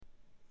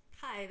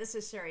Hi, this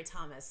is Sherry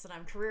Thomas, and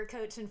I'm career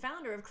coach and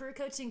founder of Career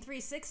Coaching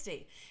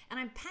 360. And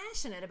I'm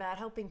passionate about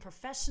helping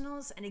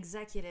professionals and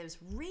executives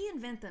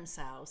reinvent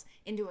themselves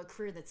into a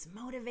career that's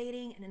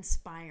motivating and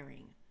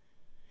inspiring.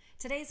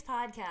 Today's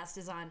podcast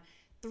is on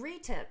 3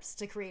 tips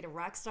to create a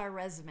rockstar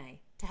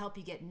resume to help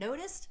you get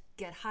noticed,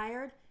 get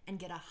hired, and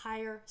get a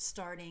higher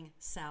starting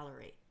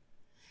salary.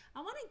 I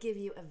want to give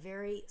you a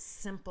very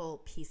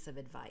simple piece of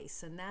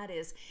advice, and that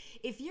is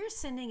if you're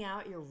sending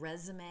out your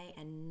resume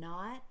and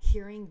not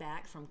hearing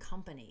back from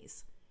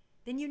companies,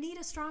 then you need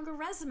a stronger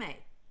resume.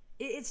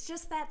 It's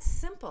just that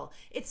simple.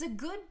 It's a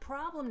good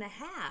problem to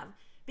have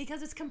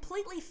because it's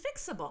completely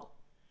fixable.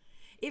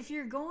 If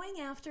you're going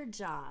after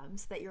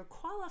jobs that you're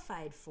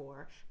qualified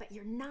for, but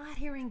you're not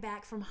hearing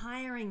back from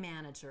hiring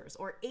managers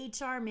or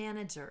HR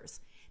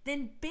managers,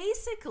 then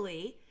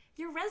basically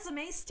your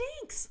resume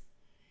stinks.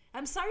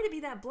 I'm sorry to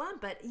be that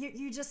blunt, but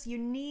you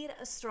need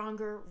a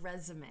stronger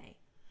resume.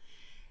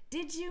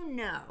 Did you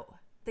know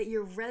that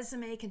your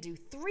resume can do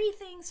 3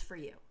 things for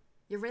you?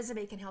 Your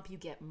resume can help you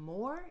get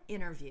more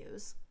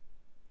interviews.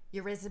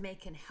 Your resume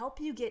can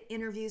help you get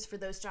interviews for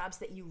those jobs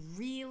that you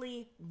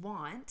really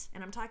want.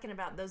 And I'm talking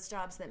about those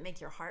jobs that make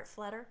your heart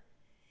flutter.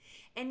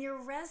 And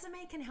your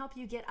resume can help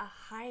you get a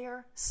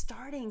higher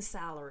starting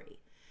salary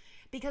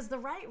because the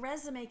right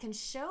resume can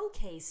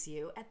showcase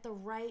you at the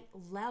right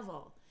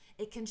level.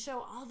 It can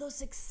show all those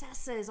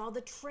successes, all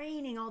the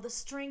training, all the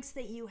strengths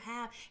that you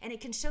have, and it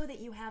can show that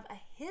you have a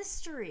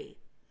history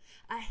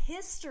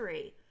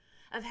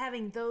of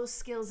having those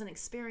skills and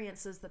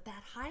experiences that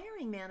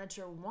hiring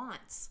manager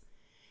wants.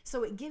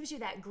 So it gives you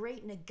that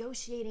great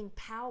negotiating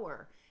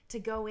power to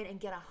go in and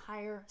get a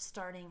higher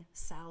starting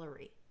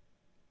salary.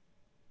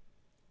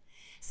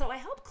 So I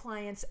help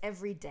clients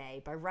every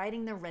day by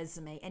writing their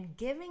resume and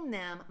giving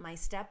them my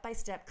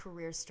step-by-step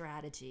career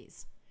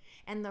strategies.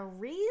 And the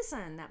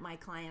reason that my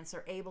clients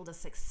are able to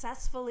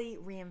successfully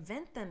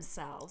reinvent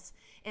themselves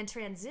and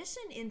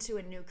transition into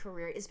a new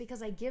career is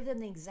because I give them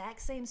the exact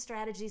same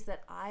strategies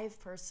that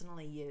I've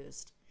personally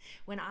used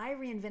when I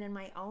reinvented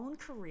my own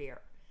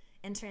career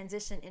and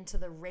transitioned into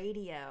the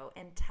radio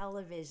and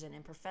television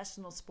and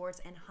professional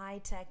sports and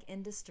high-tech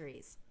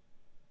industries.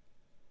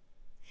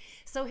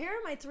 So here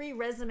are my 3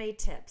 resume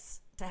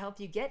tips to help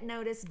you get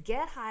noticed,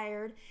 get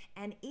hired,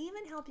 and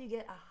even help you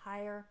get a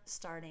higher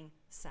starting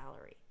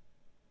salary.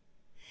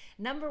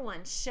 Number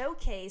 1,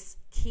 showcase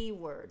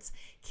keywords.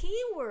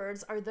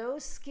 Keywords are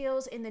those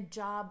skills in the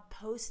job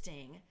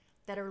posting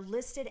that are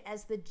listed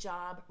as the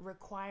job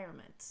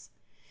requirements.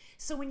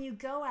 So when you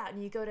go out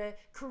and you go to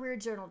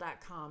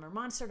careerjournal.com or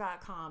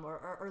monster.com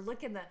or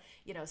look in the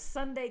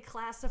Sunday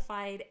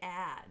classified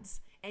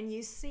ads and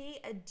you see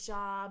a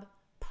job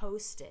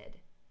posted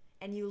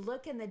and you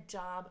look in the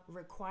job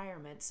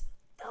requirements,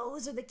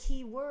 those are the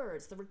key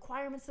words. The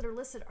requirements that are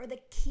listed are the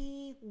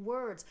key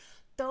words.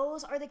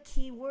 Those are the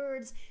key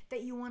words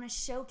that you want to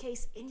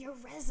showcase in your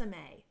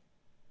resume.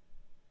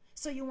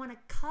 So you want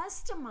to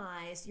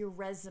customize your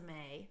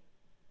resume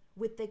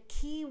with the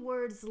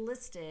keywords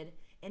listed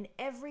in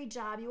every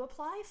job you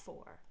apply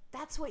for.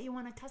 That's what you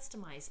want to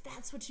customize.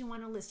 That's what you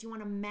want to list. You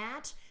want to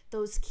match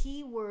those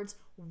keywords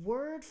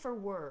word for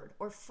word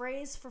or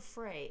phrase for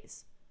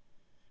phrase.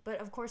 But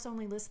of course,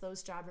 only list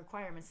those job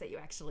requirements that you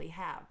actually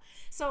have.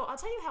 So I'll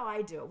tell you how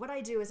I do it. What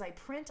I do is I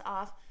print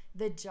off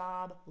the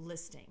job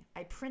listing.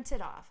 I print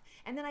it off.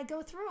 And then I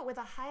go through it with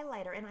a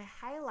highlighter and I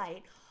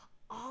highlight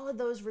all of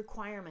those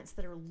requirements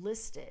that are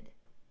listed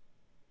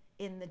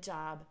in the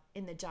job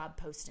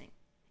posting.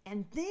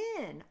 And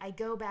then I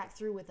go back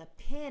through with a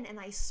pen and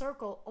I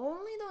circle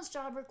only those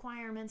job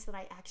requirements that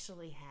I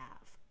actually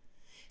have.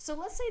 So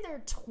let's say there are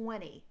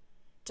 20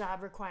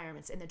 job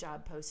requirements in the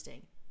job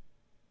posting.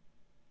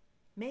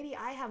 Maybe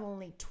I have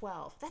only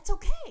 12. That's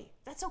okay.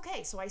 That's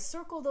okay. So I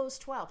circle those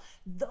 12.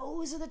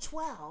 Those are the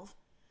 12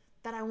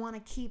 that I want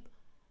to keep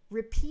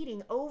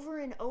repeating over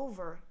and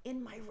over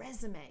in my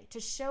resume to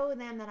show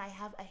them that I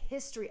have a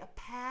history, a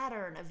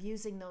pattern of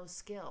using those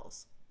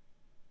skills.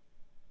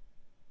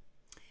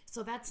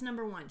 So that's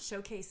number 1,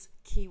 showcase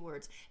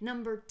keywords.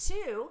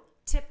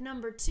 Tip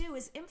number 2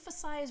 is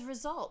emphasize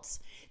results.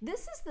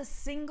 This is the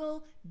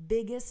single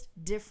biggest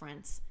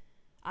difference,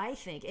 I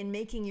think, in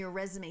making your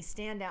resume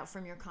stand out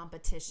from your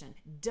competition.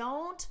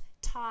 Don't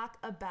talk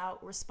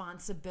about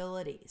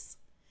responsibilities.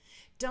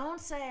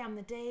 Don't say I'm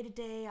the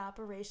day-to-day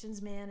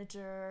operations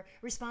manager,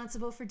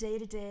 responsible for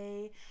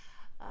day-to-day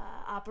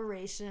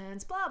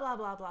operations, blah, blah,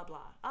 blah, blah,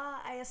 blah.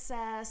 I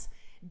assess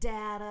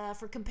data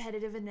for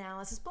competitive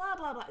analysis, blah,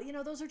 blah,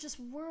 blah. Those are just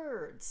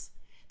words.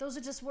 Those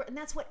are just words. And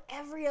that's what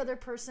every other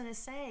person is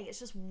saying. It's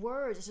just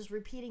words. It's just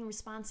repeating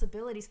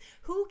responsibilities.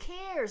 Who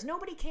cares?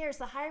 Nobody cares.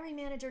 The hiring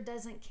manager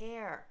doesn't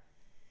care.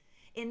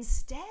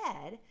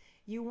 Instead,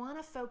 you want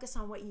to focus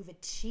on what you've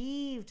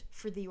achieved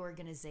for the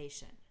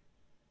organization.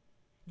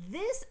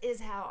 This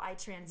is how I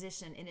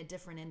transitioned into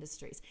different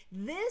industries.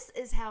 This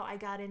is how I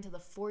got into the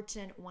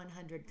Fortune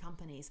 100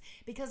 companies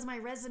because my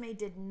resume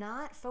did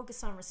not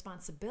focus on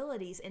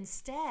responsibilities.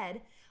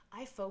 Instead,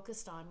 I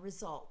focused on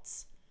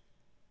results.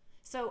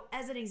 So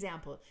as an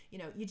example,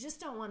 you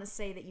just don't want to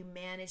say that you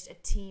managed a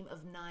team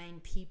of 9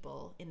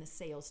 people in the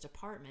sales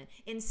department.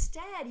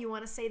 Instead, you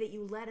want to say that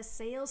you led a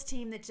sales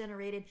team that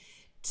generated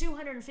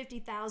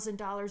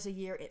 $250,000 a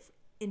year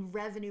in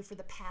revenue for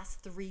the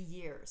past 3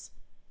 years.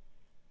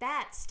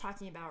 That's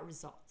talking about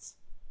results.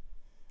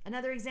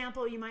 Another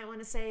example, you might want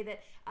to say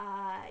that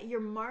your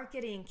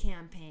marketing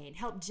campaign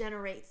helped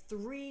generate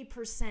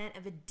 3%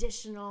 of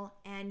additional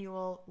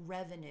annual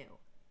revenue.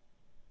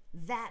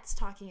 That's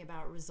talking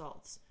about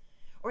results.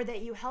 Or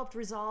that you helped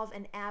resolve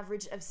an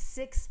average of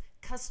 6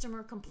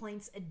 customer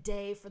complaints a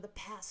day for the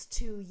past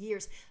 2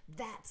 years.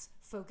 That's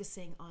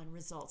focusing on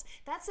results.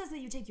 That says that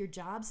you take your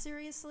job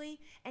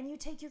seriously and you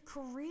take your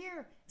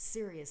career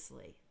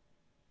seriously.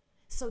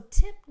 So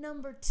tip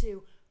number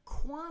 2,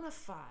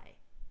 quantify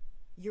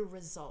your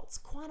results.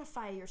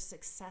 Quantify your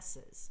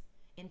successes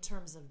in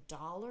terms of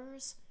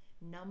dollars,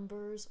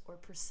 numbers, or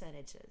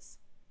percentages.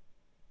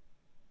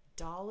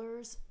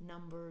 Dollars,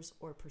 numbers,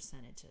 or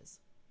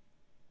percentages.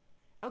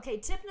 Okay,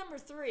 tip number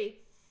 3,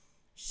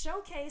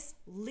 showcase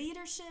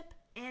leadership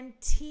and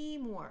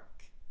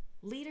teamwork.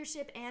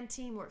 Leadership and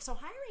teamwork. So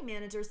hiring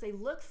managers, they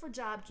look for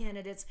job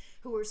candidates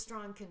who are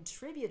strong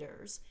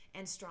contributors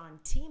and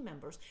strong team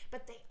members,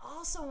 but they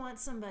also want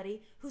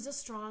somebody who's a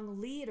strong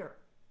leader,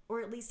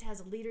 or at least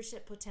has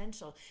leadership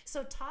potential.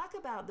 So talk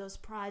about those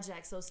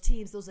projects, those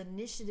teams, those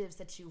initiatives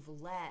that you've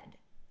led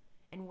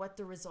and what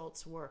the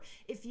results were.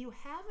 If you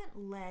haven't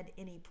led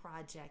any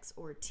projects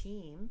or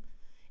team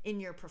in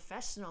your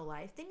professional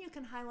life, then you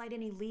can highlight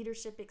any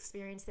leadership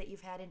experience that you've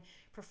had in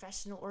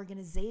professional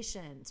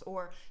organizations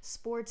or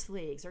sports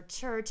leagues or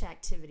church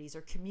activities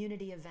or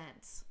community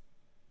events.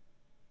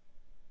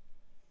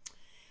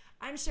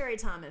 I'm Sherry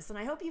Thomas, and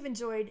I hope you've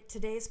enjoyed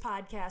today's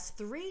podcast,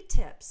 3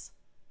 tips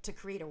to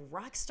create a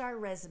rockstar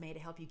resume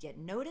to help you get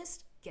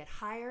noticed, get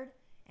hired,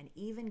 and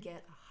even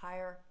get a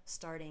higher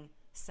starting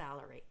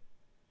salary.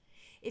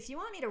 If you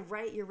want me to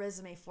write your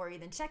resume for you,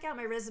 then check out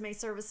my resume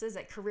services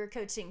at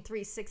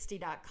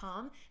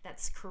careercoaching360.com.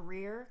 That's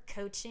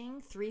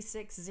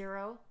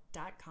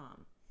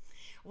careercoaching360.com.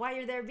 While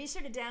you're there, be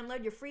sure to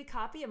download your free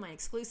copy of my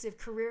exclusive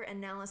career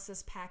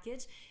analysis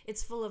package.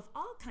 It's full of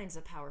all kinds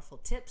of powerful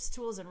tips,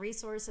 tools, and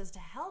resources to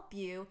help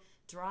you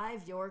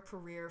drive your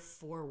career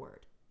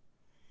forward.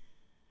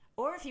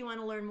 Or if you want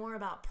to learn more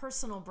about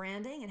personal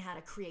branding and how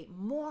to create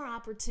more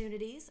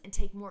opportunities and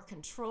take more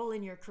control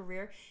in your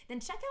career, then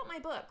check out my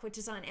book, which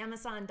is on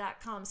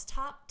Amazon.com's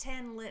top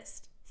 10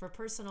 list for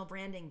personal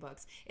branding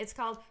books. It's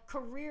called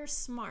Career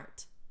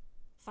Smart,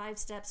 5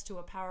 Steps to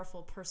a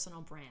Powerful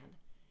Personal Brand.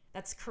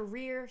 That's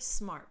Career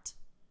Smart,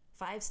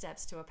 5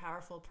 Steps to a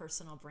Powerful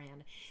Personal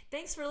Brand.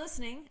 Thanks for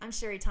listening. I'm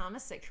Sherry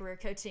Thomas at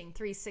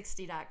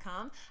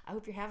CareerCoaching360.com. I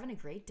hope you're having a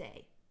great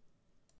day.